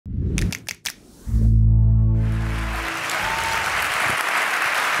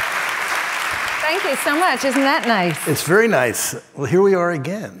Thank you so much. Isn't that nice? It's very nice. Well, here we are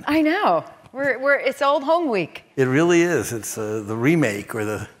again. I know. It's old home week. It really is. It's the remake or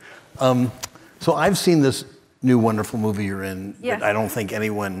the. So I've seen this new wonderful movie you're in that I don't think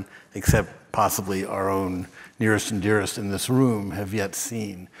anyone except possibly our own nearest and dearest in this room have yet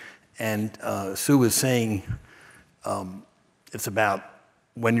seen. And Sue was saying it's about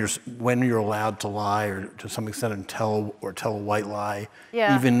when you're allowed to lie, or to some extent tell a white lie,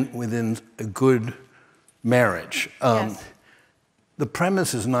 even within a good marriage. The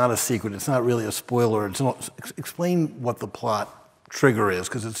premise is not a secret. It's not really a spoiler. It's not, explain what the plot trigger is,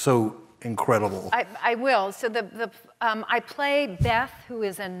 because it's so incredible. I will. So I play Beth, who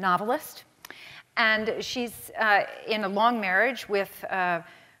is a novelist, and she's in a long marriage with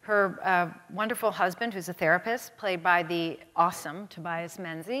her wonderful husband, who's a therapist, played by the awesome Tobias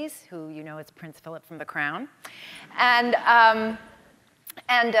Menzies, who you know is Prince Philip from The Crown. And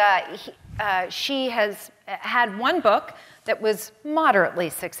she has had one book that was moderately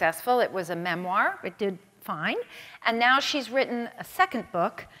successful. It was a memoir. It did fine. And now she's written a second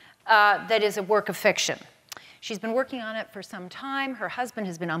book that is a work of fiction. She's been working on it for some time. Her husband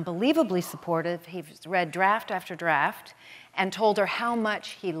has been unbelievably supportive. He's read draft after draft and told her how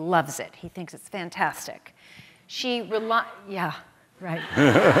much he loves it. He thinks it's fantastic. She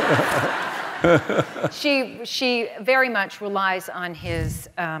she very much relies on his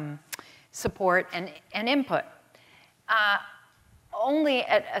support and input. Only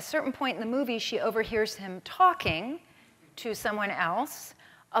at a certain point in the movie, she overhears him talking to someone else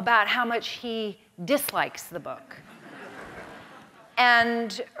about how much he dislikes the book.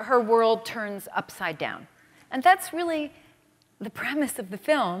 And her world turns upside down. And that's really the premise of the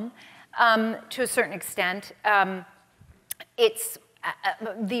film, to a certain extent. It's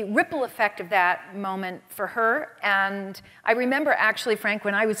the ripple effect of that moment for her. And I remember, actually, Frank,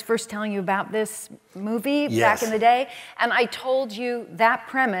 when I was first telling you about this movie back in the day, and I told you that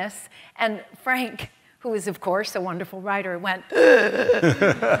premise, and Frank, who is, of course, a wonderful writer, went, well,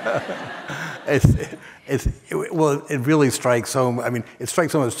 it really strikes home. I mean, it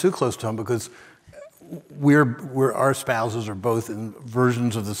strikes almost too close to home, because our spouses are both in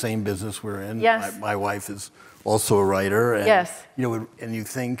versions of the same business we're in. Yes. My wife is also a writer. And, you know, and you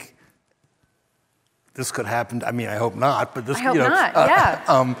think this could happen. I mean, I hope not, but this. I hope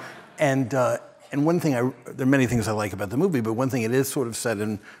not. And one thing, there are many things I like about the movie, but one thing, it is sort of set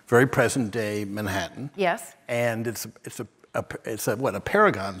in very present day Manhattan. Yes. And it's a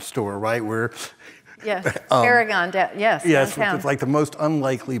Paragon store, right? Where. Yes. Paragon. Yes. Yes. Downtown. It's like the most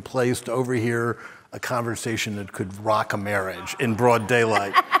unlikely place to overhear a conversation that could rock a marriage in broad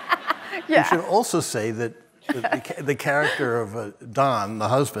daylight. You should also say that the character of Don, the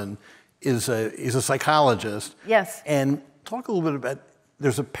husband, is a psychologist. Yes. And talk a little bit about,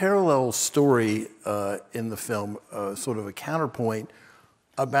 there's a parallel story in the film, sort of a counterpoint,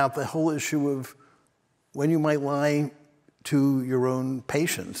 about the whole issue of when you might lie to your own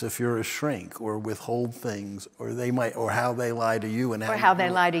patients if you're a shrink, or withhold things, or how they lie to you, and how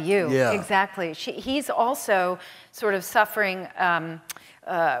they lie to you. Yeah. Exactly. He's also sort of suffering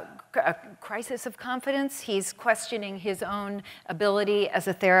a crisis of confidence. He's questioning his own ability as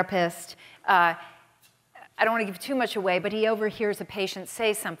a therapist. I don't want to give too much away, but he overhears a patient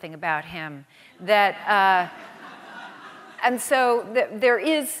say something about him that, and so there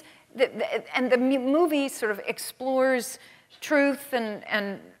is, and the movie sort of explores truth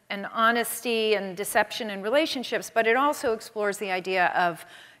and honesty and deception in relationships, but it also explores the idea of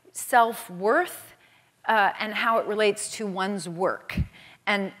self-worth and how it relates to one's work.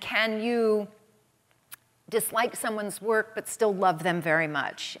 And can you dislike someone's work but still love them very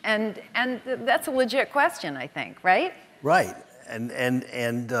much? And that's a legit question, I think, right? Right. And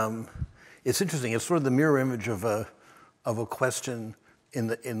it's interesting. It's sort of the mirror image of a question in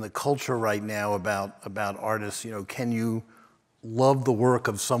the culture right now about artists. You know, can you love the work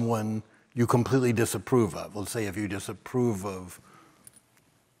of someone you completely disapprove of? Let's say if you disapprove of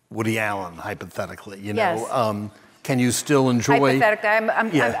Woody Allen, hypothetically, you know, can you still enjoy?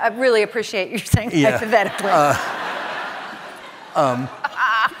 Hypothetically, I really appreciate you saying hypothetically.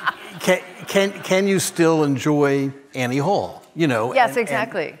 Can you still enjoy Annie Hall? You know. Yes,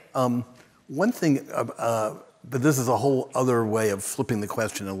 exactly. One thing, but this is a whole other way of flipping the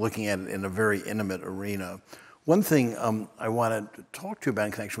question and looking at it in a very intimate arena. One thing I wanted to talk to you about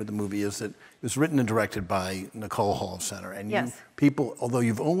in connection with the movie is that it was written and directed by Nicole Holofcener. And you people, although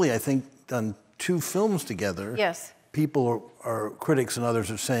you've only, I think, done 2 films together, people are critics and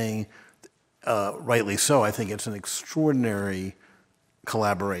others are saying, rightly so, I think it's an extraordinary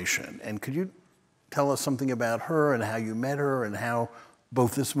collaboration. And could you tell us something about her and how you met her and how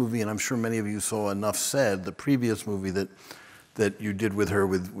both this movie and I'm sure many of you saw Enough Said, the previous movie that you did with her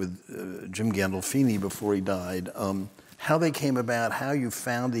with Jim Gandolfini before he died, how they came about, how you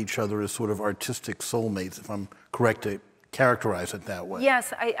found each other as sort of artistic soulmates, if I'm correct to characterize it that way.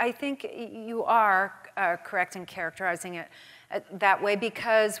 Yes, I think you are correct in characterizing it that way,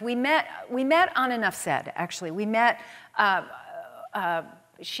 because we met on Enough Said, actually. We met,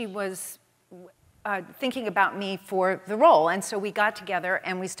 she was thinking about me for the role, and so we got together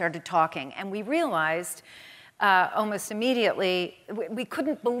and we started talking, and we realized almost immediately, we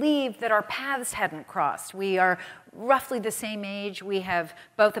couldn't believe that our paths hadn't crossed. We are roughly the same age.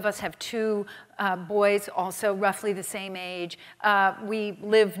 Both of us have two boys, also roughly the same age. We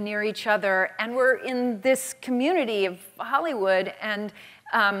live near each other, and we're in this community of Hollywood, and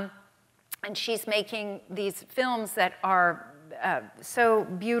she's making these films that are so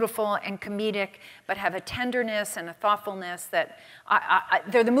beautiful and comedic, but have a tenderness and a thoughtfulness that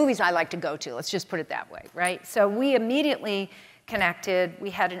they're the movies I like to go to. Let's just put it that way, right? So we immediately connected. We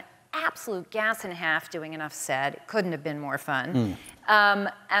had an absolute gas and a half doing Enough Said. It couldn't have been more fun.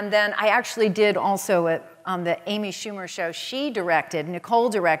 And then I actually did also on the Amy Schumer show. Nicole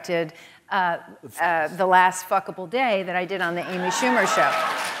directed The Last Fuckable Day that I did on the Amy Schumer show.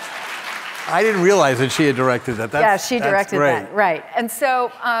 I didn't realize that she had directed that. Yeah, she directed that, right. And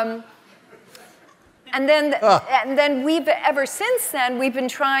so, and then ever since then, we've been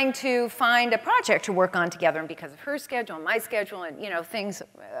trying to find a project to work on together, and because of her schedule and my schedule and, things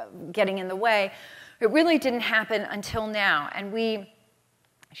getting in the way, it really didn't happen until now. And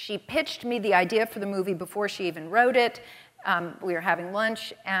she pitched me the idea for the movie before she even wrote it. We were having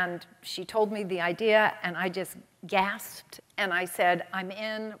lunch, and she told me the idea, and I just gasped, and I said, I'm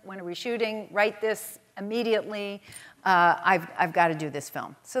in. When are we shooting? Write this immediately. I've got to do this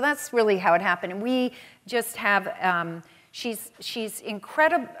film. So that's really how it happened. And we just have, she's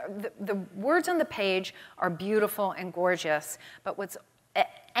incredible. The words on the page are beautiful and gorgeous, but what's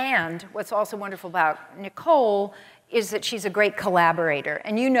also wonderful about Nicole is that she's a great collaborator.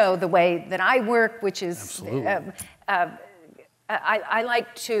 And you know the way that I work, which is I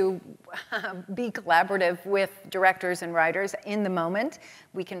like to be collaborative with directors and writers in the moment.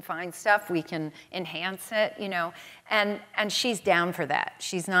 We can find stuff, we can enhance it, and she's down for that.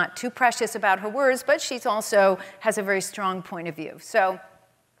 She's not too precious about her words, but she's also has a very strong point of view. So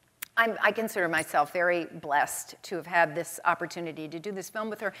I consider myself very blessed to have had this opportunity to do this film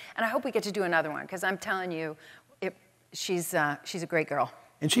with her, and I hope we get to do another one, because I'm telling you, she's a great girl.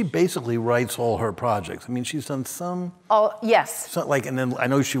 And she basically writes all her projects. I mean, she's done some. Oh, yes. And then I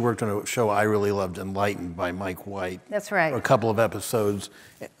know she worked on a show I really loved, Enlightened, by Mike White. That's right. For a couple of episodes.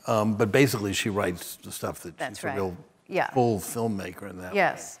 But basically, she writes the stuff that she's a real full filmmaker in that way.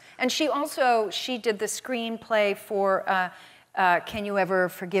 Yes. And she did the screenplay for Can You Ever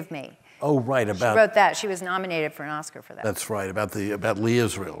Forgive Me? Oh, right. She wrote that. She was nominated for an Oscar for that. That's right. About Lee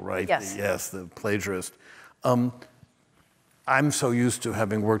Israel, right? Yes. The plagiarist. I'm so used to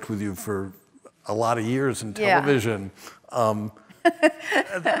having worked with you for a lot of years in television.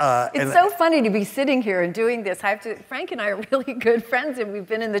 It's so funny to be sitting here and doing this. Frank and I are really good friends, and we've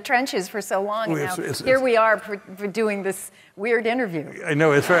been in the trenches for so long. And now here we are for doing this weird interview. I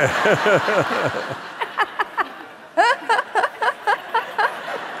know, it's right.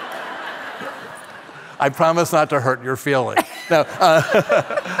 I promise not to hurt your feelings. Now,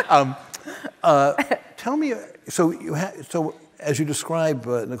 tell me, so as you describe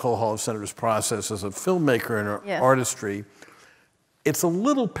Nicole Hollis-Center's process as a filmmaker and her artistry, it's a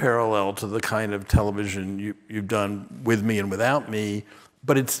little parallel to the kind of television you've done with me and without me,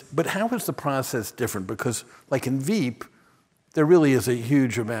 but how is the process different? Because like in Veep, there really is a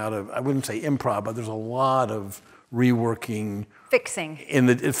huge amount of, I wouldn't say improv, but there's a lot of reworking. Fixing,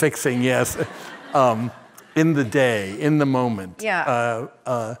 yes. In the day, in the moment. Yeah.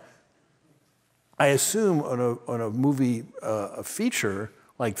 I assume on a movie, a feature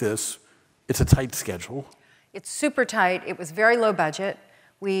like this, it's a tight schedule. It's super tight. It was very low budget.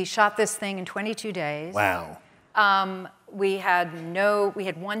 We shot this thing in 22 days. Wow. We had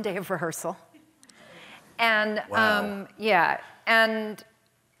 1 day of rehearsal. And wow.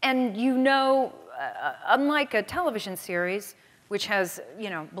 Unlike a television series, which has,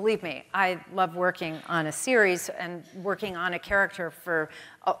 believe me, I love working on a series and working on a character for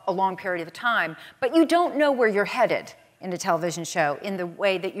a long period of time, but you don't know where you're headed in a television show in the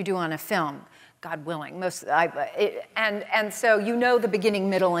way that you do on a film, God willing. And so you know the beginning,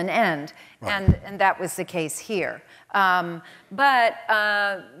 middle, and end, right. and that was the case here. But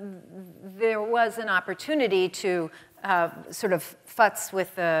there was an opportunity to sort of futz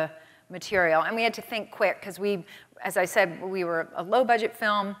with the material, and we had to think quick because we as I said, we were a low-budget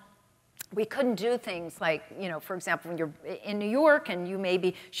film. We couldn't do things like, for example, when you're in New York and you may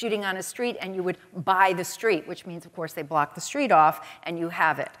be shooting on a street and you would buy the street, which means, of course, they block the street off and you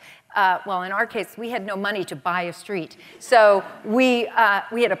have it. Well, in our case, we had no money to buy a street. So we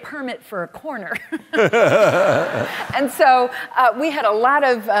had a permit for a corner. And so we had a lot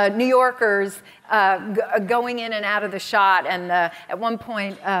of New Yorkers going in and out of the shot. And at one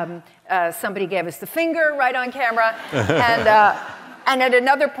point, somebody gave us the finger right on camera. And at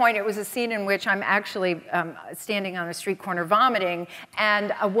another point, it was a scene in which I'm actually standing on a street corner vomiting,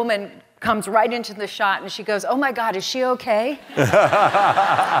 and a woman comes right into the shot, and she goes, "Oh my God, is she okay?"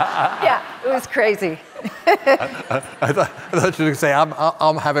 Yeah, it was crazy. I thought you were going to say,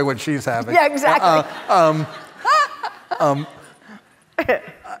 I'm having what she's having. Yeah, exactly.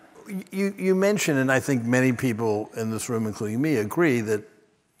 You mentioned, and I think many people in this room, including me, agree that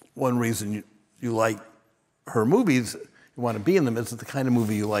one reason you like her movies, you want to be in them, is the kind of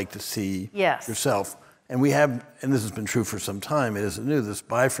movie you like to see yourself. And we have, and this has been true for some time, it isn't new, this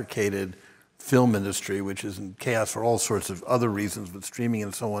bifurcated film industry, which is in chaos for all sorts of other reasons, with streaming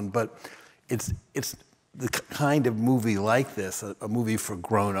and so on. But it's the kind of movie like this, a movie for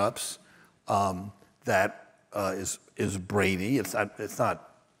grown-ups that is brainy. It's not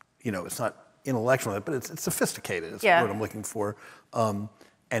intellectual, but it's sophisticated. It's what I'm looking for, and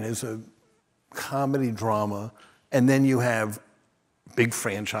is a comedy drama. And then you have big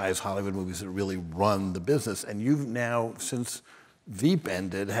franchise Hollywood movies that really run the business. And you've now, since Veep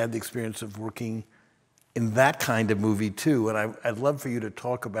ended, had the experience of working in that kind of movie too. And I'd love for you to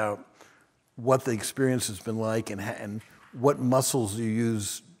talk about what the experience has been like and what muscles you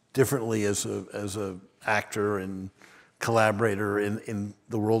use differently as a actor and collaborator in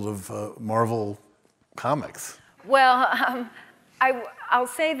the world of Marvel Comics. Well, I'll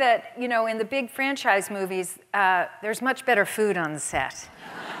say that, in the big franchise movies, there's much better food on the set.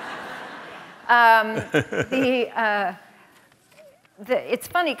 It's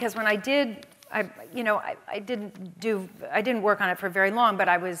funny because when I didn't work on it for very long, but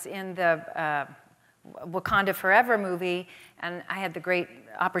I was in the Wakanda Forever movie, and I had the great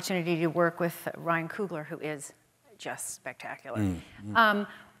opportunity to work with Ryan Coogler, who is just spectacular.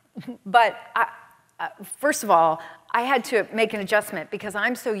 But first of all, I had to make an adjustment because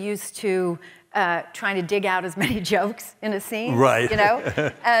I'm so used to trying to dig out as many jokes in a scene, right?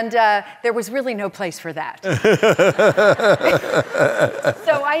 And there was really no place for that.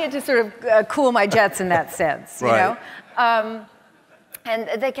 So I had to sort of cool my jets in that sense, and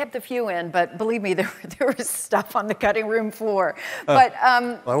they kept a few in, but believe me, there was stuff on the cutting room floor. But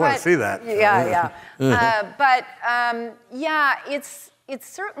I want to see that. Yeah. It's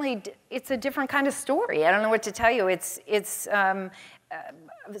certainly, it's a different kind of story. I don't know what to tell you. It's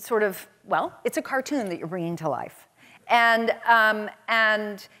sort of, well, it's a cartoon that you're bringing to life. And a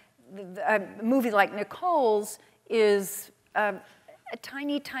movie like Nicole's is a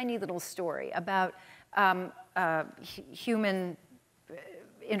tiny, tiny little story about human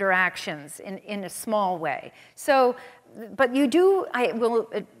interactions in a small way. So, but you do, I will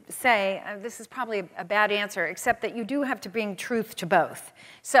say, this is probably a bad answer, except that you do have to bring truth to both.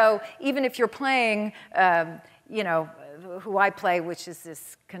 So even if you're playing, who I play, which is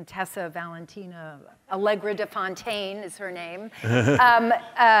this Contessa Valentina Allegra de Fontaine is her name,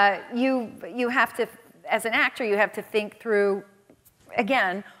 you have to, as an actor, you have to think through,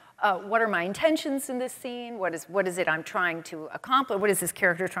 again, what are my intentions in this scene? What is it I'm trying to accomplish? What is this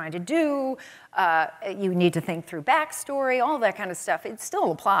character trying to do? You need to think through backstory, all that kind of stuff. It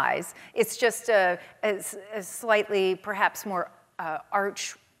still applies. It's just a slightly, perhaps more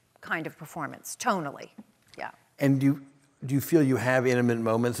arch kind of performance, tonally. Yeah. And do you feel you have intimate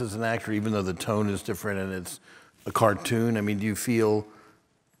moments as an actor, even though the tone is different and it's a cartoon? I mean, do you feel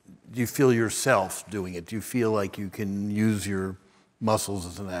yourself doing it? Do you feel like you can use your muscles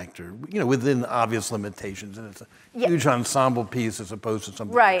as an actor, within obvious limitations, and it's a huge ensemble piece as opposed to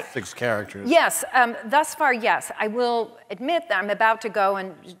something with 6 characters? Yes, thus far, yes. I will admit that I'm about to go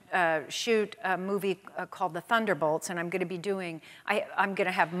and shoot a movie called The Thunderbolts, and I'm going to be doing, I'm going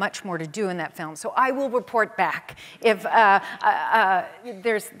to have much more to do in that film, so I will report back if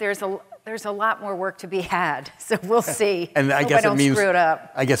there's a lot more work to be had, so we'll see. And I guess it means screw it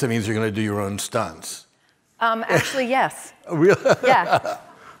up. I guess it means you're going to do your own stunts. Actually, yes. Oh, really? Yeah.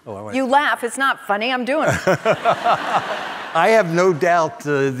 You laugh. It's not funny. I'm doing it. I have no doubt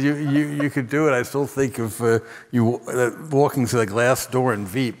you could do it. I still think of you walking through the glass door in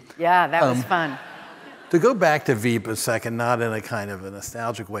Veep. Yeah, that was fun. To go back to Veep a second, not in a kind of a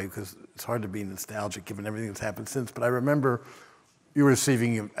nostalgic way, because it's hard to be nostalgic given everything that's happened since, but I remember you were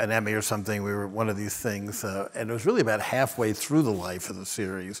receiving an Emmy or something. We were at one of these things, and it was really about halfway through the life of the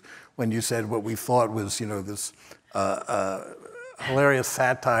series when you said what we thought was, this hilarious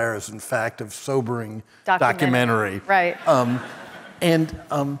satire is in fact a sobering documentary. Right.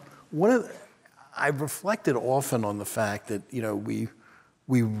 I've reflected often on the fact that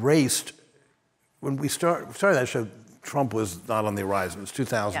we raced when we started that show. Trump was not on the horizon. It was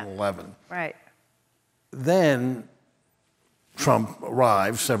 2011. Yeah. Right. Then Trump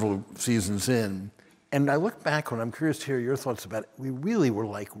arrived several seasons in, and I look back and I'm curious to hear your thoughts about it. We really were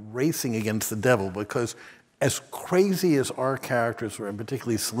like racing against the devil because as crazy as our characters were, and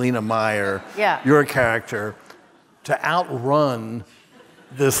particularly Selena Meyer, your character, to outrun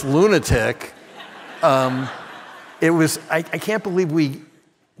this lunatic, it was, I can't believe we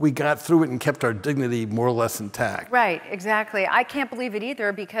got through it and kept our dignity more or less intact. Right, exactly. I can't believe it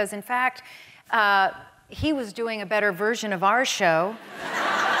either because, in fact, he was doing a better version of our show.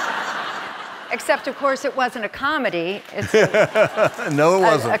 Except, of course, it wasn't a comedy. It's no, it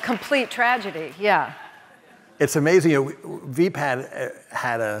wasn't. A complete tragedy, yeah. It's amazing. Veep had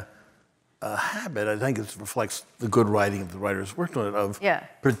a habit, I think it reflects the good writing of the writers who worked on it, of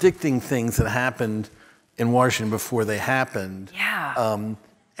predicting things that happened in Washington before they happened. Yeah.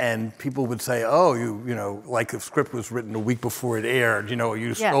 And people would say, oh, like the script was written a week before it aired,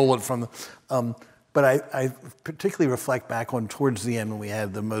 you stole it from the... But I particularly reflect back on towards the end when we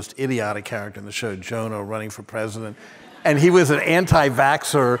had the most idiotic character in the show, Jonah, running for president. And he was an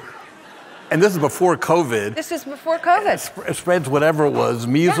anti-vaxxer. And this is before COVID. This is before COVID. It spreads whatever it was,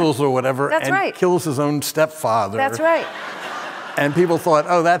 measles or whatever, that's and right. Kills his own stepfather. That's right. And people thought,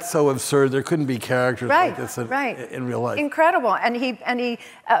 oh, that's so absurd. There couldn't be characters like this in real life. Incredible. And he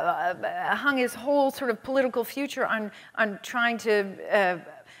hung his whole sort of political future on trying to,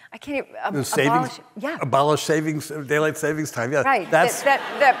 I can't abolish. Abolish daylight savings time. Yeah. Right. That's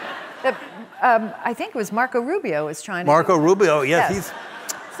I think it was Marco Rubio was trying to. Marco Rubio, yes.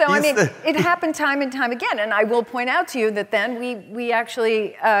 So, I mean, it happened time and time again. And I will point out to you that then we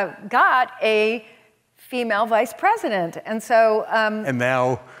actually got a female vice president. And so... And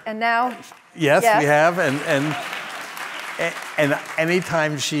now... Yes, we have. And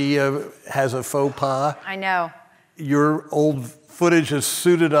anytime she has a faux pas... I know. Your old footage is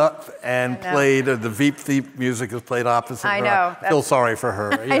suited up and played, the Veep Thiep music is played opposite her. I know. I feel sorry for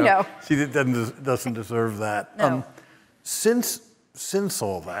her. I know. She doesn't deserve that. No. Since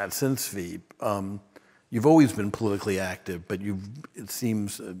all that, since Veep, you've always been politically active, but it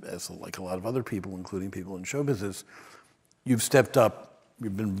seems, as like a lot of other people, including people in show business, you've stepped up,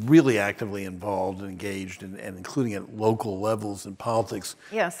 you've been really actively involved and engaged, and including at local levels in politics.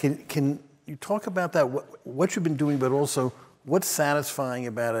 Yes. Can you talk about that, what you've been doing, but also what's satisfying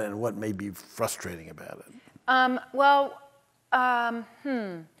about it and what may be frustrating about it? Well,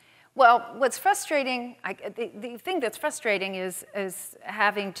 what's frustrating, the thing that's frustrating is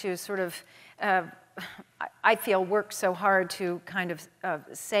having to sort of, I feel, work so hard to kind of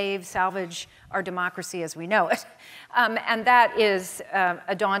salvage our democracy as we know it. And that is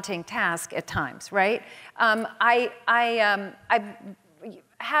a daunting task at times, right? I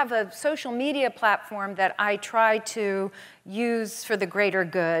have a social media platform that I try to use for the greater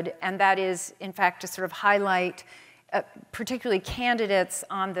good, and that is, in fact, to sort of highlight particularly candidates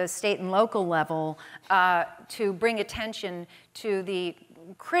on the state and local level to bring attention to the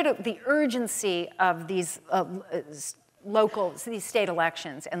urgency of these these state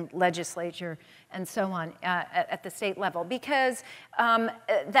elections and legislature and so on at the state level, because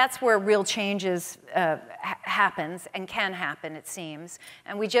that's where real changes happens and can happen, it seems.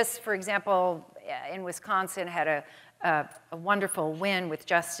 And we just, for example, in Wisconsin had a wonderful win with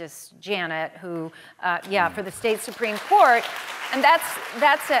Justice Janet, who, for the state Supreme Court, and that's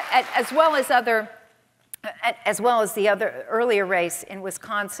as well as the other earlier race in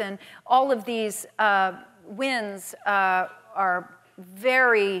Wisconsin. All of these wins are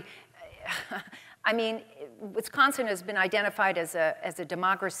very. I mean, Wisconsin has been identified as a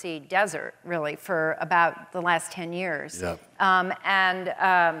democracy desert, really, for about the last 10 years,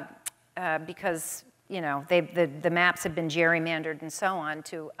 because. The maps have been gerrymandered and so on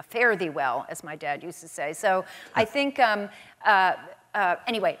to fare thee well, as my dad used to say. So I think,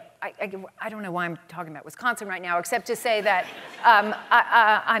 anyway, I don't know why I'm talking about Wisconsin right now, except to say that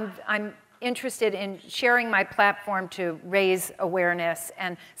I'm interested in sharing my platform to raise awareness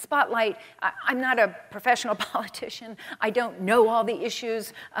and spotlight. I'm not a professional politician. I don't know all the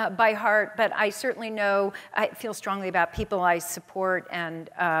issues by heart, but I certainly I feel strongly about people I support,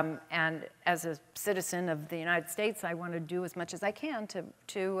 and as a citizen of the United States, I want to do as much as I can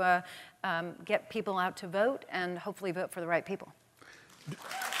to get people out to vote and hopefully vote for the right people.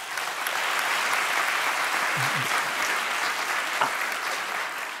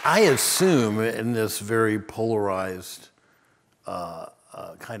 I assume in this very polarized,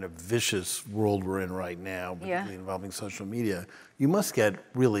 kind of vicious world we're in right now, particularly involving social media, you must get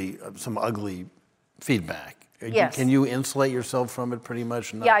really some ugly feedback. Yes. Can you insulate yourself from it pretty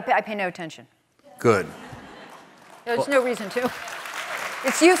much? Yeah, I pay no attention. Good. There's no reason to.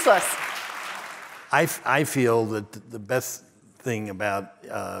 It's useless. I feel that the best thing about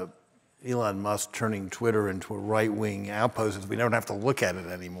Elon Musk turning Twitter into a right-wing outpost is we don't have to look at it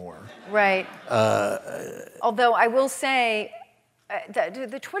anymore. Right. Although I will say,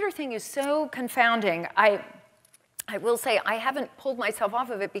 the Twitter thing is so confounding. I will say I haven't pulled myself off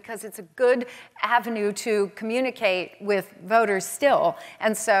of it because it's a good avenue to communicate with voters still.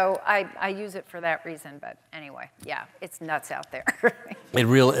 And so I use it for that reason. But anyway, yeah, it's nuts out there. It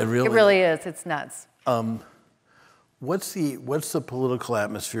really is. It's nuts. What's the political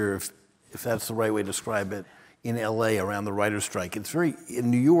atmosphere, if that's the right way to describe it, in LA around the writer's strike? It's in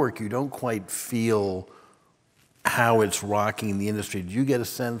New York, you don't quite feel how it's rocking the industry. Do you get a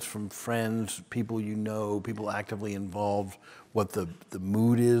sense from friends, people you know, people actively involved, what the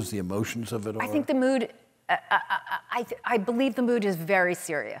mood is, the emotions of it are? I think the mood, I believe the mood is very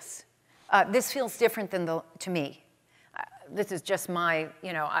serious. This feels different to me. This is just my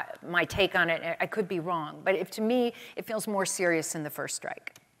take on it. I could be wrong, but to me, it feels more serious than the first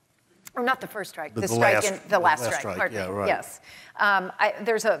strike. Or not the first strike, the last strike. Pardon me. Yeah, right. Yes,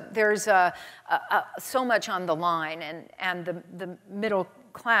 there's so much on the line, and the middle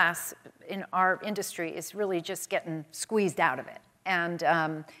class in our industry is really just getting squeezed out of it, and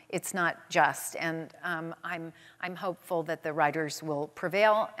it's not just. And I'm hopeful that the writers will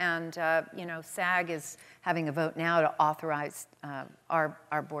prevail, and SAG is having a vote now to authorize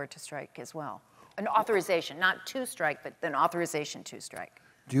our board to strike as well. An authorization, not to strike, but an authorization to strike.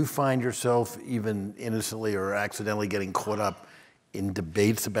 Do you find yourself even innocently or accidentally getting caught up in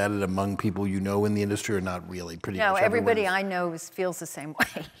debates about it among people you know in the industry, or not really? No, everybody I know feels the same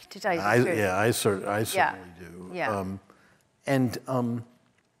way, to tell you the truth. Yeah, I certainly do. Yeah.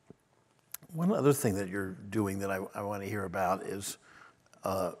 One other thing that you're doing that I want to hear about is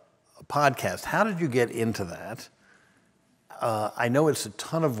a podcast. How did you get into that? I know it's a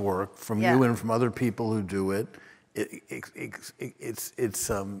ton of work from you and from other people who do it. It's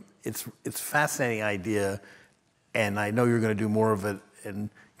a fascinating idea, and I know you're going to do more of it. And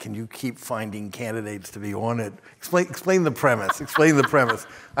can you keep finding candidates to be on it? Explain the premise. Explain the premise.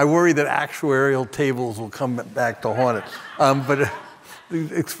 I worry that actuarial tables will come back to haunt it. But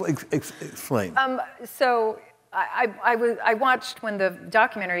explain. So I watched when the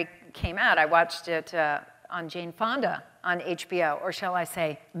documentary came out. I watched it on Jane Fonda on HBO, or shall I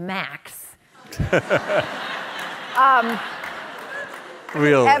say Max.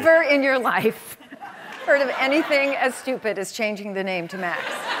 Really? Ever in your life heard of anything as stupid as changing the name to Max?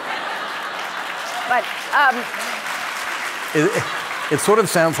 But it sort of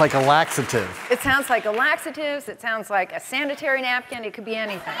sounds like a laxative. It sounds like a laxative. It sounds like a sanitary napkin. It could be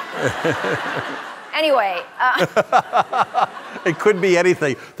anything. Anyway. It could be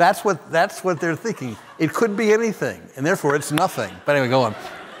anything. That's what they're thinking. It could be anything, and therefore it's nothing. But anyway, go on.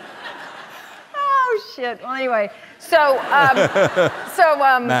 Oh shit. Well, anyway. So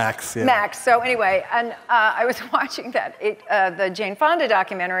Max. Yeah. Max. So anyway, and I was watching the Jane Fonda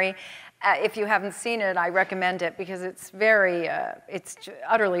documentary. If you haven't seen it, I recommend it because it's it's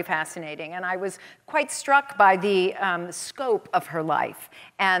utterly fascinating. And I was quite struck by the scope of her life,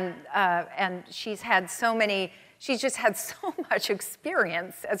 and she's just had so much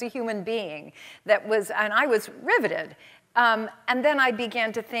experience as a human being and I was riveted. And then I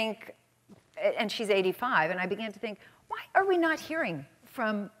began to think. And she's 85, and I began to think, why are we not hearing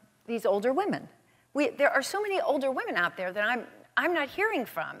from these older women? There are so many older women out there that I'm not hearing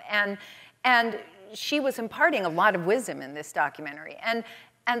from, and she was imparting a lot of wisdom in this documentary, and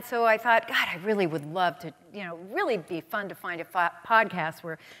so I thought, God, I really would love to, really be fun to find a podcast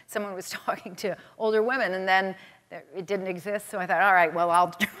where someone was talking to older women, and then it didn't exist, so I thought, all right, well,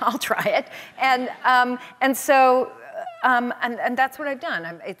 I'll try it, and so. And that's what I've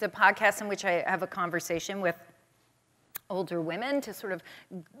done. It's a podcast in which I have a conversation with older women to sort of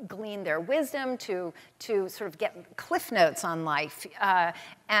glean their wisdom, to sort of get cliff notes on life.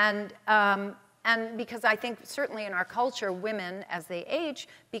 And because I think certainly in our culture, women, as they age,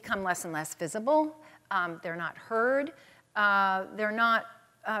 become less and less visible. They're not heard. They're not,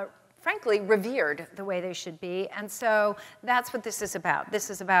 frankly, revered the way they should be. And so that's what this is about. This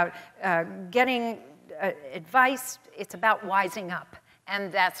is about getting advice. It's about wising up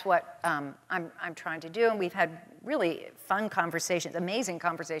And that's what I'm trying to do. And we've had really fun conversations, amazing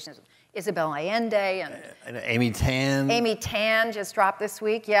conversations with Isabel Allende and Amy Tan. Amy Tan just dropped this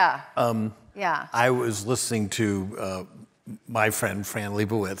week, yeah. Yeah. I was listening to my friend, Fran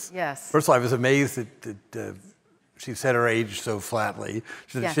Lebowitz. Yes. First of all, I was amazed that she said her age so flatly.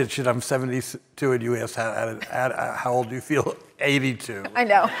 She said, I'm 72, and you asked how old do you feel? 82. I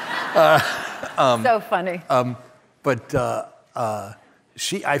know. So funny. But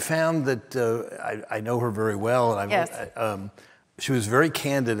I found that I know her very well, and she was very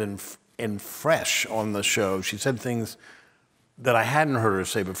candid and fresh on the show. She said things that I hadn't heard her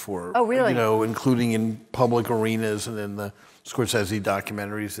say before. Oh, really? You know, including in public arenas and in the Scorsese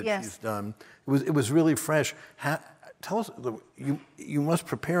documentaries that she's done. It was really fresh. Tell us, you must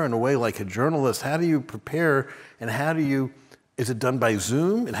prepare in a way like a journalist. How do you prepare, and is it done by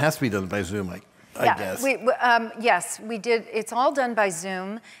Zoom? It has to be done by Zoom, I guess. Yes, we did. It's all done by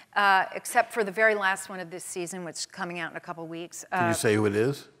Zoom, except for the very last one of this season, which is coming out in a couple weeks. Can you say who it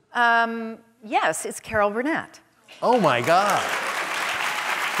is? Yes, it's Carol Burnett. Oh my God.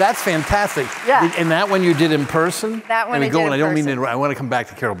 That's fantastic. Yeah. And that one you did in person? That one I did in person. I don't mean to, I want to come back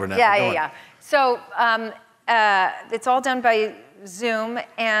to Carol Burnett. Yeah. So it's all done by Zoom,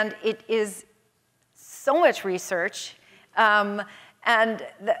 and it is so much research. And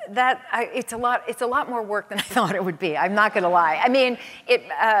it's a lot more work than I thought it would be. I'm not going to lie. I mean,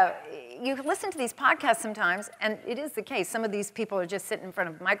 you listen to these podcasts sometimes, and it is the case. Some of these people are just sitting in front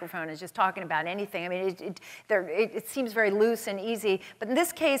of a microphone and just talking about anything. I mean, it seems very loose and easy. But in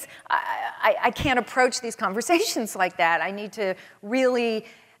this case, I can't approach these conversations like that. I need to really,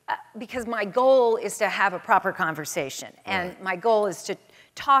 because my goal is to have a proper conversation, and my goal is to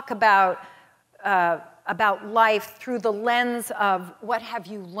talk about life through the lens of what have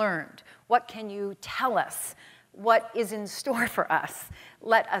you learned? What can you tell us? What is in store for us?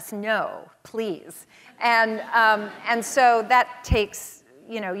 Let us know, please. And so that takes,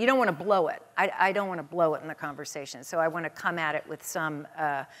 you don't want to blow it. I don't want to blow it in the conversation. So I want to come at it with some,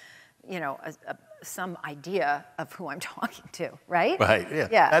 some idea of who I'm talking to, right? Right,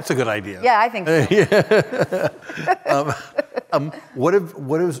 yeah. That's a good idea. Yeah, I think so.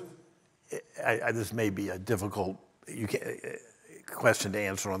 This may be a difficult question to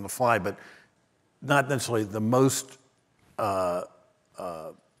answer on the fly, but not necessarily the most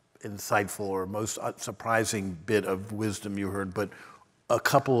insightful or most surprising bit of wisdom you heard, but a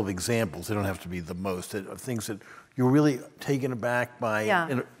couple of examples. They don't have to be the most, of things that you're really taken aback by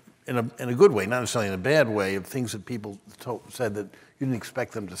in a good way, not necessarily in a bad way, of things that people said that you didn't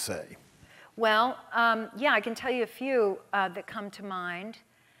expect them to say. Well, I can tell you a few that come to mind.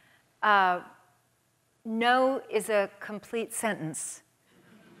 No is a complete sentence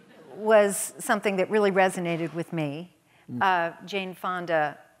was something that really resonated with me. Jane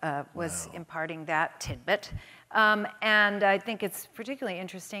Fonda was imparting that tidbit. And I think it's particularly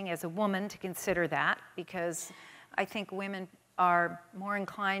interesting as a woman to consider that, because I think women are more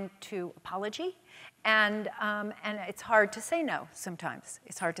inclined to apology. And it's hard to say no sometimes.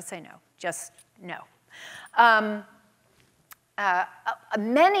 It's hard to say no, just no.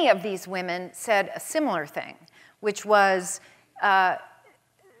 Many of these women said a similar thing, which was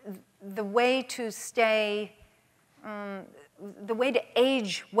the way to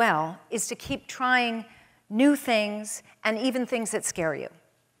age well is to keep trying new things and even things that scare you.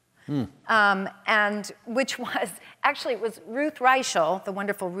 And which was, actually it was Ruth Reichel, the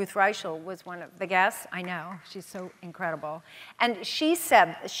wonderful Ruth Reichel was one of the guests. I know, she's so incredible. And she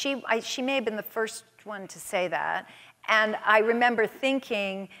said, she may have been the first one to say that. And I remember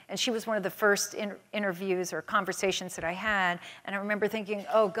thinking, and she was one of the first interviews or conversations that I had, and I remember thinking,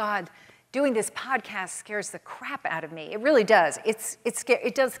 oh God, doing this podcast scares the crap out of me. It really does. It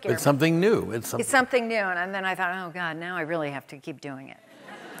does scare me. It's something new. It's something new, and then I thought, oh God, now I really have to keep doing it.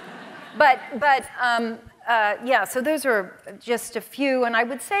 So those are just a few, and I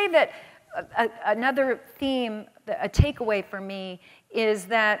would say that another theme, a takeaway for me, is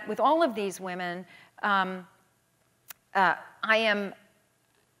that with all of these women,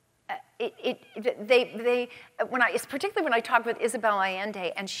 particularly when I talk with Isabel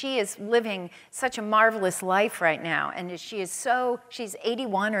Allende, and she is living such a marvelous life right now, and she's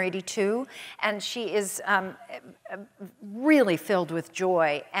 81 or 82, and she is really filled with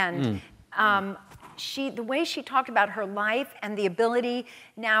joy, and the way she talked about her life and the ability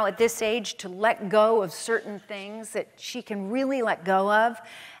now at this age to let go of certain things that she can really let go of,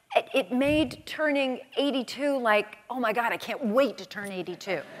 it made turning 82 like, oh my God, I can't wait to turn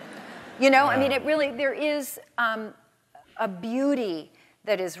 82. I mean, there is a beauty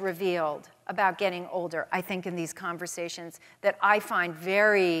that is revealed about getting older, I think, in these conversations that I find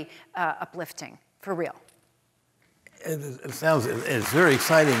very uplifting, for real. It's very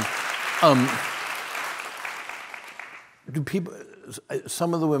exciting. Do people,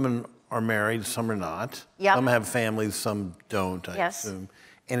 some of the women are married, some are not. Yep. Some have families, some don't, I assume.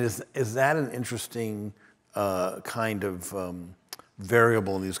 And is that an interesting kind of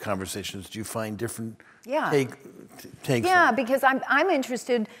variable in these conversations? Do you find different takes? Yeah, because I'm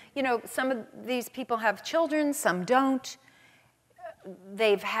interested, you know, some of these people have children, some don't.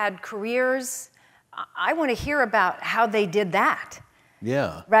 They've had careers. I want to hear about how they did that.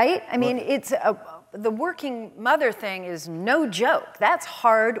 Yeah. Right? I mean, the working mother thing is no joke. That's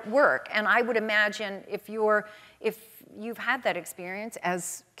hard work. And I would imagine if you've had that experience,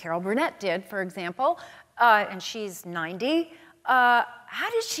 as Carol Burnett did, for example, and she's 90, how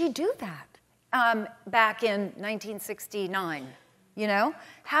did she do that back in 1969? You know,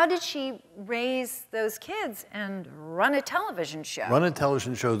 how did she raise those kids and run a television show? Run a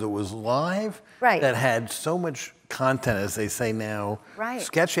television show that was live, that had so much content, as they say now. Right.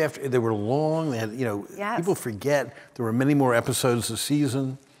 Sketch after, they were long. They had, you know, people forget there were many more episodes a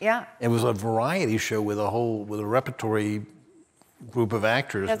season. Yeah. It was a variety show with a repertory group of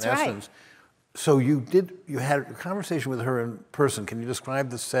actors. That's in essence. So you had a conversation with her in person. Can you describe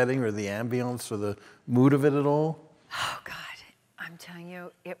the setting or the ambience or the mood of it at all? Oh God. I'm telling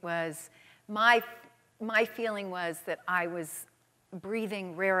you, it was, my feeling was that I was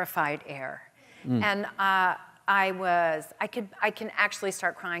breathing rarefied air. And I can actually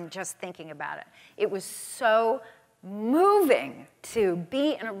start crying just thinking about it. It was so moving to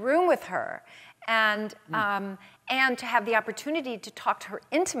be in a room with her and to have the opportunity to talk to her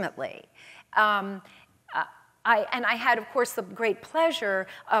intimately. I had, of course, the great pleasure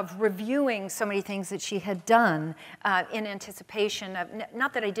of reviewing so many things that she had done in anticipation of,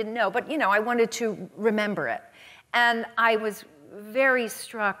 not that I didn't know, but, you know, I wanted to remember it. And I was very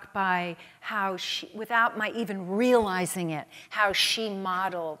struck by how she, without my even realizing it, how she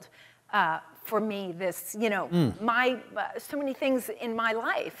modeled for me this, you know, so many things in my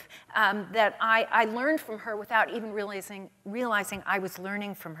life that I learned from her without even realizing I was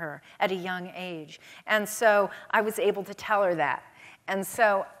learning from her at a young age. And so I was able to tell her that. And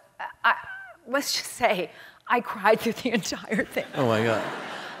so let's just say I cried through the entire thing. Oh my God.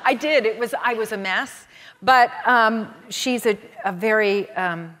 I did. I was a mess. But she's a very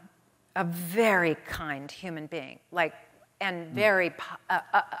kind human being, and very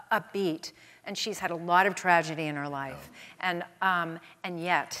upbeat. And she's had a lot of tragedy in her life, and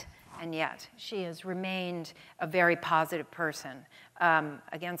yet she has remained a very positive person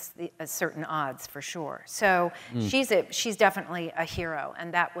against certain odds, for sure. So she's definitely a hero,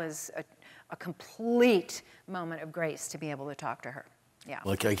 and that was a complete moment of grace to be able to talk to her. Yeah.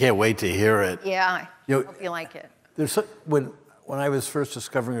 Look, I can't wait to hear it. Yeah, I hope you like it. When I was first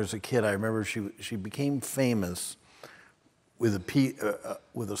discovering her as a kid, I remember she became famous with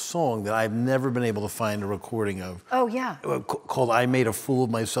a song that I've never been able to find a recording of. Oh, yeah. Called "I Made a Fool of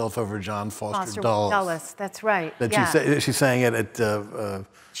Myself Over John Foster Dulles." That's right. She sang it at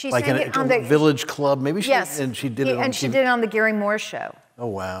she like sang in it on a the village club. Maybe she did it on the Gary Moore show. Oh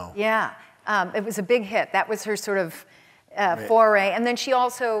wow. Yeah, it was a big hit. That was her sort of foray, and then she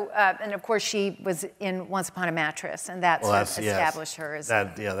also, and of course, she was in Once Upon a Mattress, and that established her as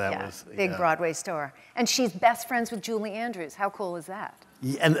a big Broadway star. And she's best friends with Julie Andrews. How cool is that?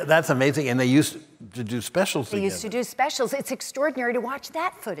 Yeah, and that's amazing. And they used to do specials together. They used to do specials. It's extraordinary to watch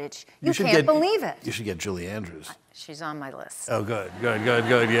that footage. You can't believe it. You should get Julie Andrews. She's on my list. Oh, good.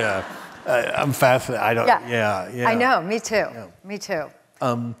 Yeah, I'm fascinated. I know. Me too. Yeah. Me too.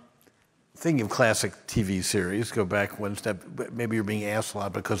 Thinking of classic TV series, go back one step. Maybe you're being asked a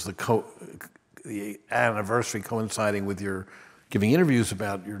lot because the anniversary coinciding with your giving interviews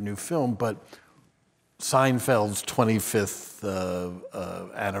about your new film, but Seinfeld's 25th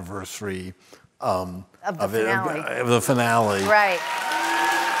anniversary of the finale. Right.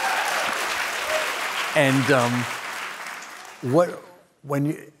 And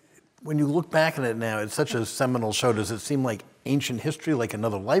when you look back at it now, it's such a seminal show. Does it seem like ancient history, like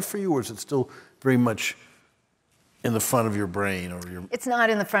another life for you, or is it still very much in the front of your brain? It's not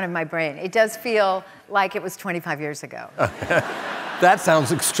in the front of my brain. It does feel like it was 25 years ago. That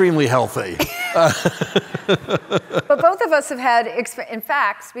sounds extremely healthy. But both of us have had, in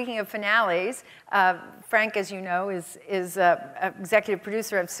fact, speaking of finales, Frank, as you know, is executive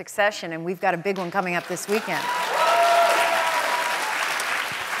producer of Succession, and we've got a big one coming up this weekend.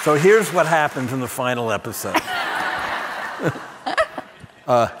 So here's what happens in the final episode.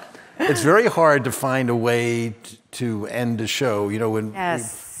 It's very hard to find a way to end a show. You know, when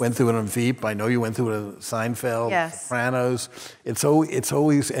went through it on Veep. I know you went through it on Seinfeld, Yes. Sopranos. It's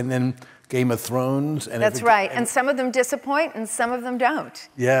always, and then Game of Thrones. And That's right. And some of them disappoint, and some of them don't.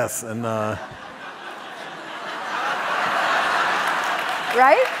 Yes, and right?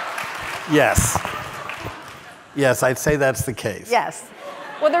 Yes. Yes, I'd say that's the case. Yes.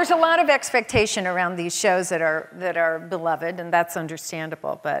 Well, there's a lot of expectation around these shows that are beloved, and that's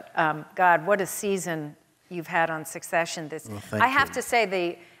understandable. But God, what a season you've had on Succession. Well, I have to say,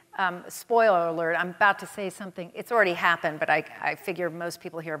 the spoiler alert, I'm about to say something. It's already happened, but I figure most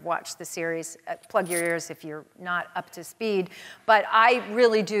people here have watched the series. Plug your ears if you're not up to speed. But I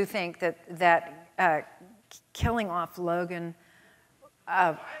really do think that killing off Logan.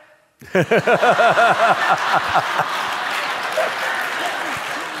 I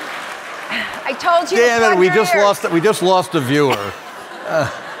told you. Damn it! We just lost a viewer.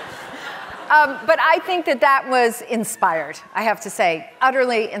 But I think that was inspired. I have to say,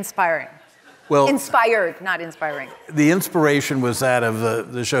 utterly inspiring. Well, inspired, not inspiring. The inspiration was that of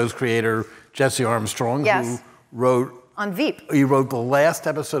the show's creator, Jesse Armstrong, yes. who wrote on Veep. He wrote the last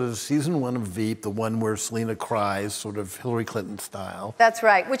episode of season 1 of Veep, the one where Selena cries, sort of Hillary Clinton style. That's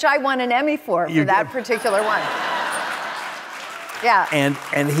right, which I won an Emmy for that particular one. Yeah.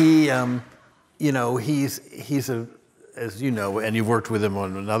 And he, you know, he's a, as you know, and you've worked with him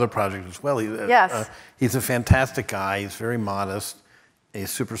on another project as well. Yes. He's a fantastic guy. He's very modest.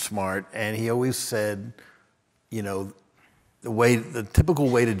 He's super smart, and he always said, you know, the typical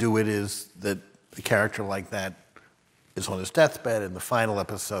way to do it is that a character like that is on his deathbed in the final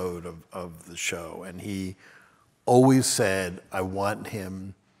episode of the show, and he always said, I want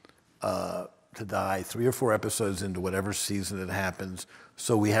him to die 3 or 4 episodes into whatever season it happens,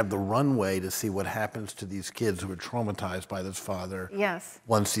 so we have the runway to see what happens to these kids who are traumatized by this father yes.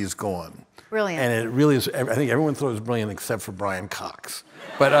 once he's gone. Brilliant. And it really is, I think everyone thought it was brilliant except for Brian Cox.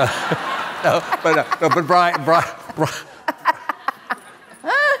 But,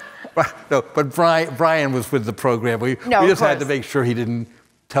 but Brian was with the program. We just had to make sure he didn't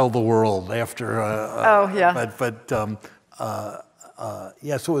tell the world after. Yeah.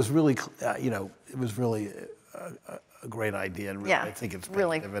 Yeah, so it was really, you know, it was really a great idea, and really, yeah, I think it's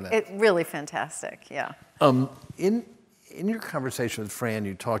really fantastic. Yeah. In your conversation with Fran,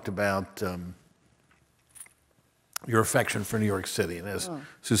 you talked about your affection for New York City, and as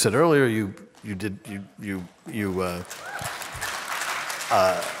Sue said earlier, you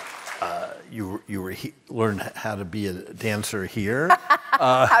learned how to be a dancer here.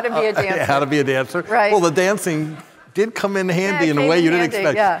 How to be a dancer. How to be a dancer. Right. Well, the dancing did come in handy in a way you didn't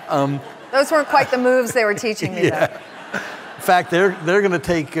expect. Yeah. Those weren't quite the moves they were teaching me, though. In fact, they're going to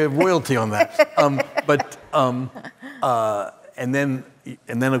take royalty on that. And then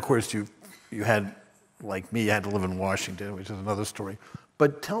of course you had, like me, you had to live in Washington, which is another story.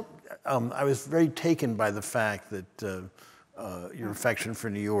 But I was very taken by the fact that your affection for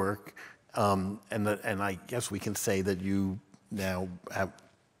New York, and I guess we can say that you now have a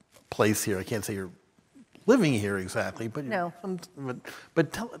place here. I can't say you're living here exactly, but no.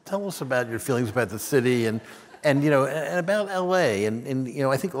 But tell us about your feelings about the city and you know, and about LA, and you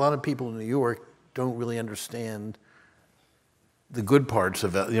know, I think a lot of people in New York don't really understand the good parts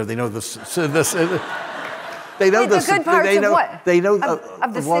of it. You know, they know this. They know the good parts of what? They know of the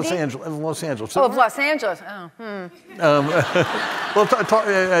of city? Los Angeles. Of Los Angeles. Oh, of Los Angeles. Oh, Well,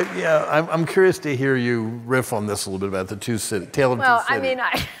 yeah, I'm curious to hear you riff on this a little bit about the Tale of Two Cities. Well, I mean,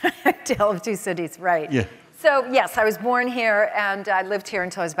 Tale of Two Cities, right? Yeah. So yes, I was born here, and I lived here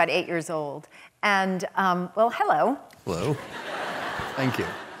until I was about 8 years old. And well, hello. Hello. Thank you.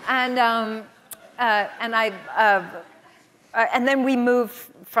 And and then we moved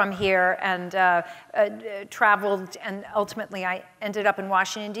from here and traveled, and ultimately I ended up in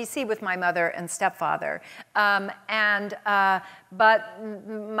Washington, D.C. with my mother and stepfather. But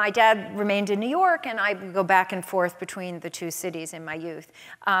my dad remained in New York, and I would go back and forth between the two cities in my youth.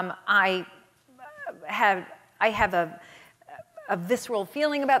 I have a visceral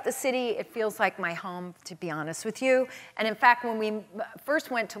feeling about the city. It feels like my home, to be honest with you. And in fact, when we first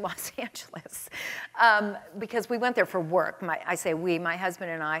went to Los Angeles, because we went there for work, I say we, my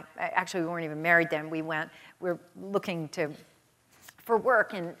husband and I, actually we weren't even married then, we were looking for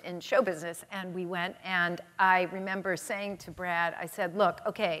work in show business, and we went, and I remember saying to Brad, I said, look,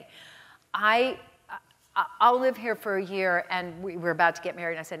 okay, I'll live here for a year, and we were about to get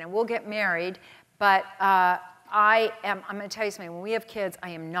married, and I said, and we'll get married, but I'm going to tell you something, when we have kids,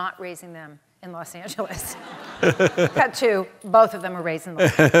 I am not raising them in Los Angeles. Cut to, both of them are raised in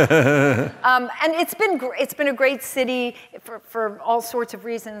Los Angeles. And it's been a great city for all sorts of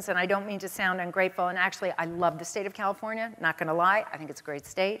reasons, and I don't mean to sound ungrateful. And actually, I love the state of California. Not going to lie, I think it's a great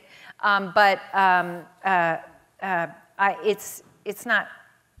state.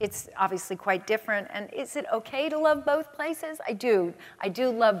 It's obviously quite different. And is it okay to love both places? I do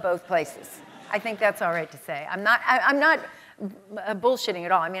love both places. I think that's all right to say. I'm not bullshitting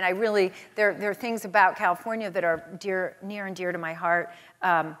at all. I mean, there are things about California that are near and dear to my heart.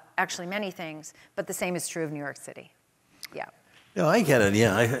 Actually, many things, but the same is true of New York City. Yeah. No, I get it.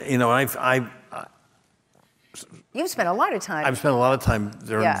 Yeah, You've spent a lot of time. I've spent a lot of time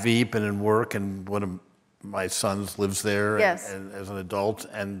there in Veep and in work, and one of my sons lives there and as an adult,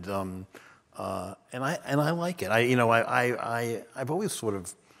 and I like it. I've always sort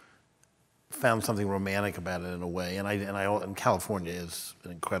of found something romantic about it in a way, and California is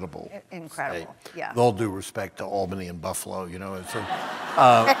an incredible state. Yeah. With all due respect to Albany and Buffalo, it's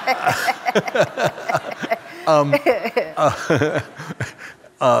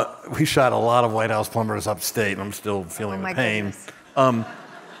we shot a lot of White House Plumbers upstate, and I'm still feeling the pain.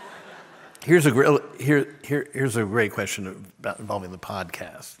 Here's a great question involving the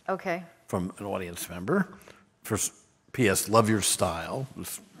podcast. Okay. From an audience member. First, P.S. Love your style.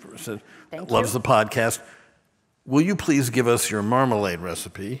 Thank Loves you. the podcast. Will you please give us your marmalade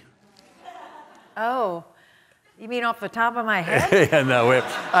recipe? Oh, you mean off the top of my head? Yeah, no.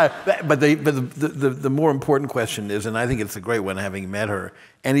 But the more important question is, and I think it's a great one, having met her.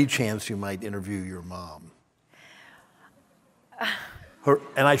 Any chance you might interview your mom?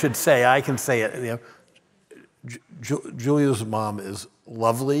 And I can say it. Julia's mom is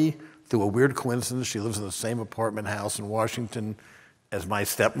lovely. Through a weird coincidence, she lives in the same apartment house in Washington as my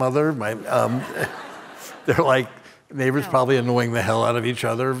stepmother. They're like neighbors, probably annoying the hell out of each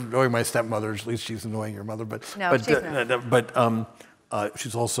other. Knowing my stepmother, at least she's annoying your mother. But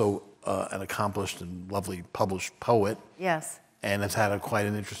she's also an accomplished and lovely published poet. Yes. And has had quite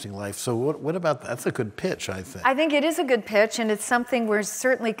an interesting life. So what about that? That's a good pitch, I think. I think it is a good pitch, and it's something we're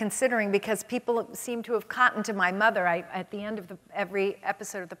certainly considering because people seem to have cottoned to my mother. At the end of every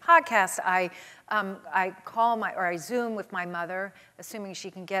episode of the podcast, I Zoom with my mother, assuming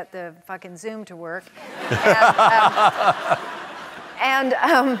she can get the fucking Zoom to work. And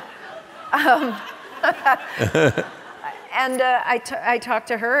I talk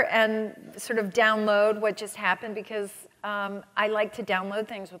to her and sort of download what just happened because I like to download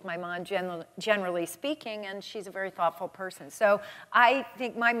things with my mom, generally speaking, and she's a very thoughtful person. So I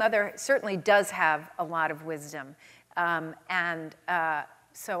think my mother certainly does have a lot of wisdom,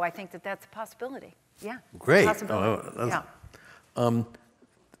 so I think that's a possibility. Yeah. Great. Possibility.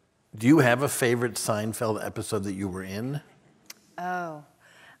 Do you have a favorite Seinfeld episode that you were in? Oh.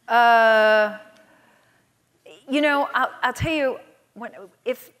 I'll tell you,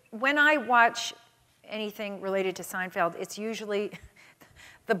 when I watch anything related to Seinfeld, it's usually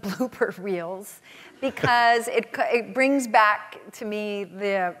the blooper reels because it brings back to me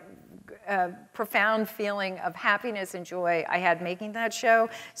the profound feeling of happiness and joy I had making that show.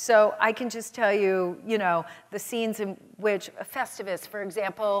 So I can just tell you, the scenes in which, Festivus, for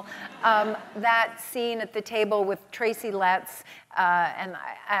example, that scene at the table with Tracy Letts, and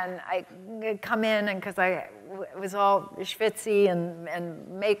I come in, and because I was all schwitzy and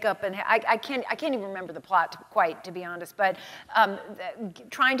makeup, and I can't even remember the plot quite, to be honest, but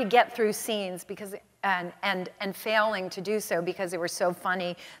trying to get through scenes because and failing to do so because they were so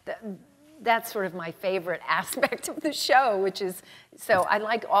funny. That's sort of my favorite aspect of the show, which is, so I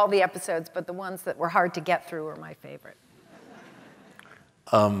like all the episodes, but the ones that were hard to get through were my favorite.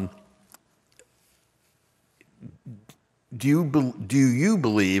 Do you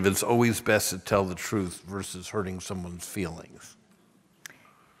believe it's always best to tell the truth versus hurting someone's feelings?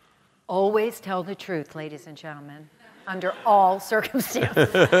 Always tell the truth, ladies and gentlemen, under all circumstances.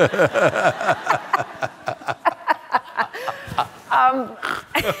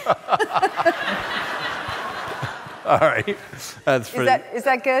 All right. Is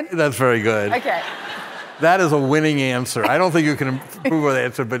that good? That's very good. Okay. That is a winning answer. I don't think you can improve on the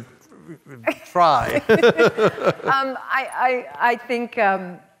answer, but try. I think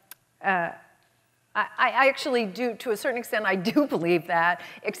I actually do, to a certain extent, I do believe that,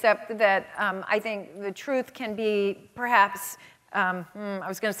 except that I think the truth can be perhaps, I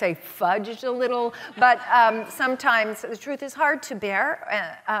was going to say fudged a little, but sometimes the truth is hard to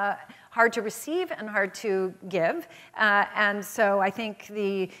bear, hard to receive, and hard to give. And so I think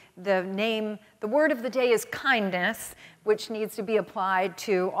the word of the day is kindness, which needs to be applied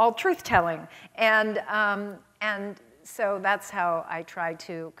to all truth-telling. And so that's how I try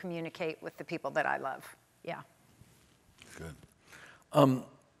to communicate with the people that I love. Yeah. Good.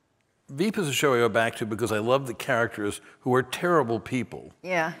 Veep is a show I go back to because I love the characters who are terrible people.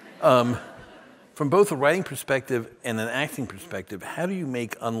 Yeah. From both a writing perspective and an acting perspective, how do you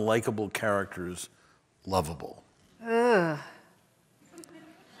make unlikable characters lovable? Ugh.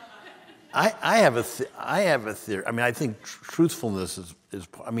 I have a theory. I mean, I think truthfulness is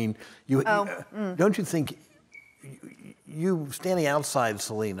I mean, don't you think, you standing outside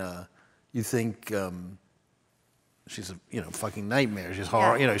Selena, you think she's a fucking nightmare. She's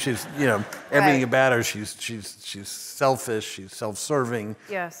horrible. She's everything about her. She's selfish. She's self-serving.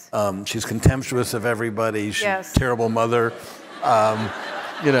 Yes. She's contemptuous of everybody. She's yes. a terrible mother. On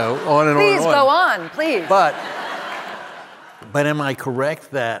and on. Please go on, please. But am I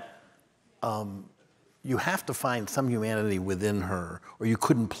correct that you have to find some humanity within her, or you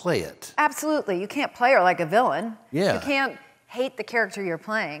couldn't play it? Absolutely. You can't play her like a villain. Yeah. You can't hate the character you're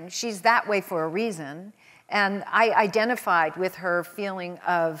playing. She's that way for a reason. And I identified with her feeling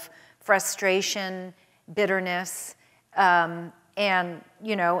of frustration, bitterness, and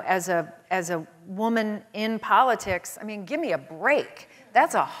as a woman in politics, I mean, give me a break.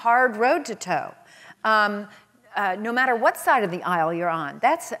 That's a hard road to toe. No matter what side of the aisle you're on,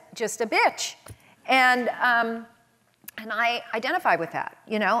 that's just a bitch. And I identify with that,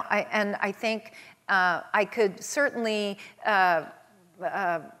 and I think I could certainly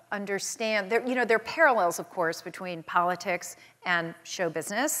understand. There are parallels, of course, between politics and show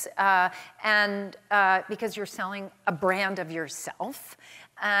business, and because you're selling a brand of yourself,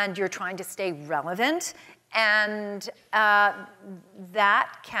 and you're trying to stay relevant, and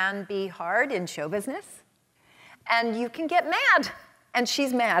that can be hard in show business, and you can get mad, and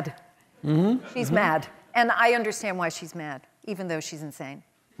she's mad. Mm-hmm. She's mad, and I understand why she's mad, even though she's insane.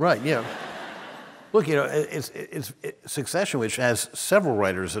 Right. Yeah. Look, it's Succession, which has several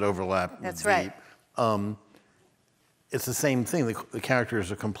writers that overlap. That's right. It's the same thing. The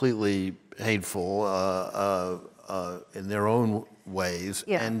characters are completely hateful in their own ways,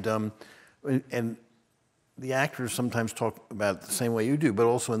 yeah. and the actors sometimes talk about it the same way you do. But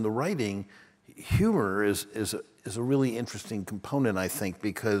also in the writing, humor is a really interesting component, I think,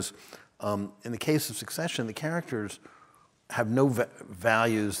 because in the case of Succession, the characters have no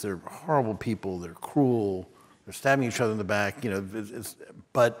values. They're horrible people. They're cruel. They're stabbing each other in the back.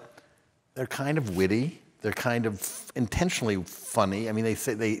 But they're kind of witty. They're kind of intentionally funny. I mean, they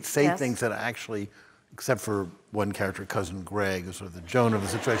say yes. things that are actually, except for one character, Cousin Greg, is sort of the Joan of the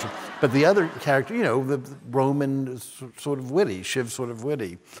situation. But the other character, the Roman is sort of witty. Shiv's sort of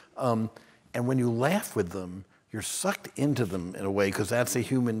witty. And when you laugh with them, you're sucked into them in a way, because that's a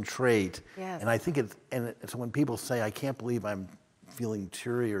human trait. Yes. And I think it's when people say, I can't believe I'm feeling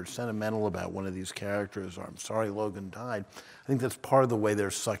teary or sentimental about one of these characters, or I'm sorry Logan died, I think that's part of the way they're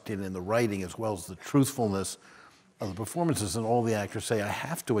sucked in the writing, as well as the truthfulness of the performances. And all the actors say, I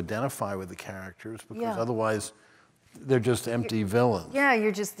have to identify with the characters, because otherwise they're just empty villains. Yeah,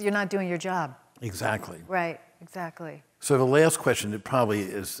 you're not doing your job. Exactly. Right, exactly. So the last question, it probably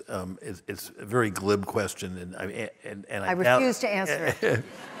is, it's a very glib question, and I refuse to answer it.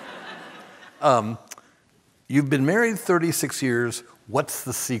 You've been married 36 years. What's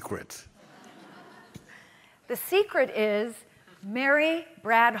the secret? The secret is marry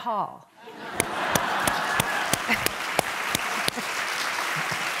Brad Hall.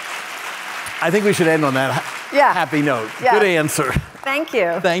 I think we should end on that happy note. Yeah. Good answer. Thank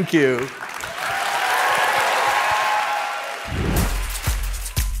you. Thank you.